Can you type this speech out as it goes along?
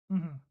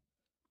Mhm.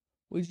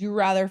 Would you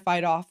rather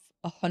fight off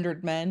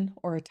 100 men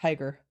or a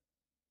tiger?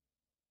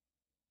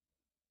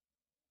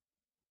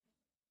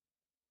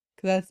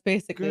 Because that's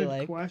basically Good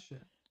like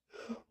question.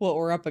 what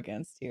we're up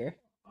against here.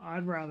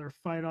 I'd rather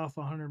fight off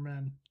 100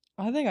 men.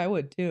 I think I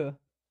would too.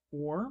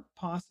 Or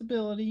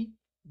possibility,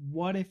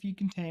 what if you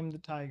can tame the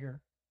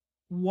tiger?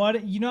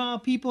 What, you know how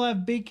people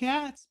have big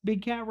cats,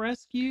 big cat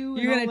rescue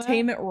and You're all gonna that?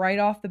 tame it right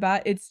off the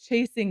bat. It's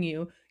chasing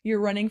you. You're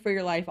running for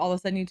your life. All of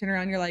a sudden, you turn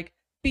around. You're like,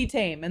 "Be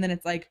tame," and then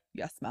it's like,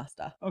 "Yes,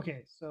 master."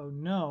 Okay, so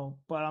no,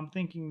 but I'm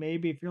thinking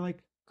maybe if you're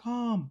like,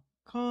 calm,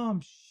 calm,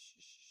 shh, shh,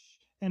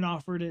 shh, and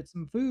offered it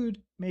some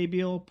food, maybe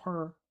it'll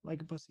purr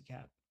like a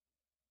pussycat.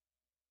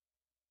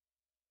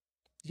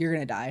 You're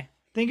gonna die.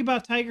 Think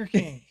about Tiger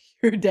King.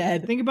 You're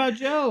dead. Think about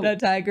Joe. That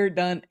tiger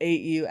done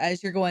ate you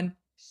as you're going.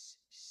 Shh,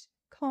 shh,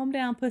 calm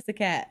down,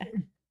 pussycat.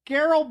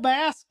 Carol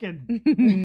Baskin.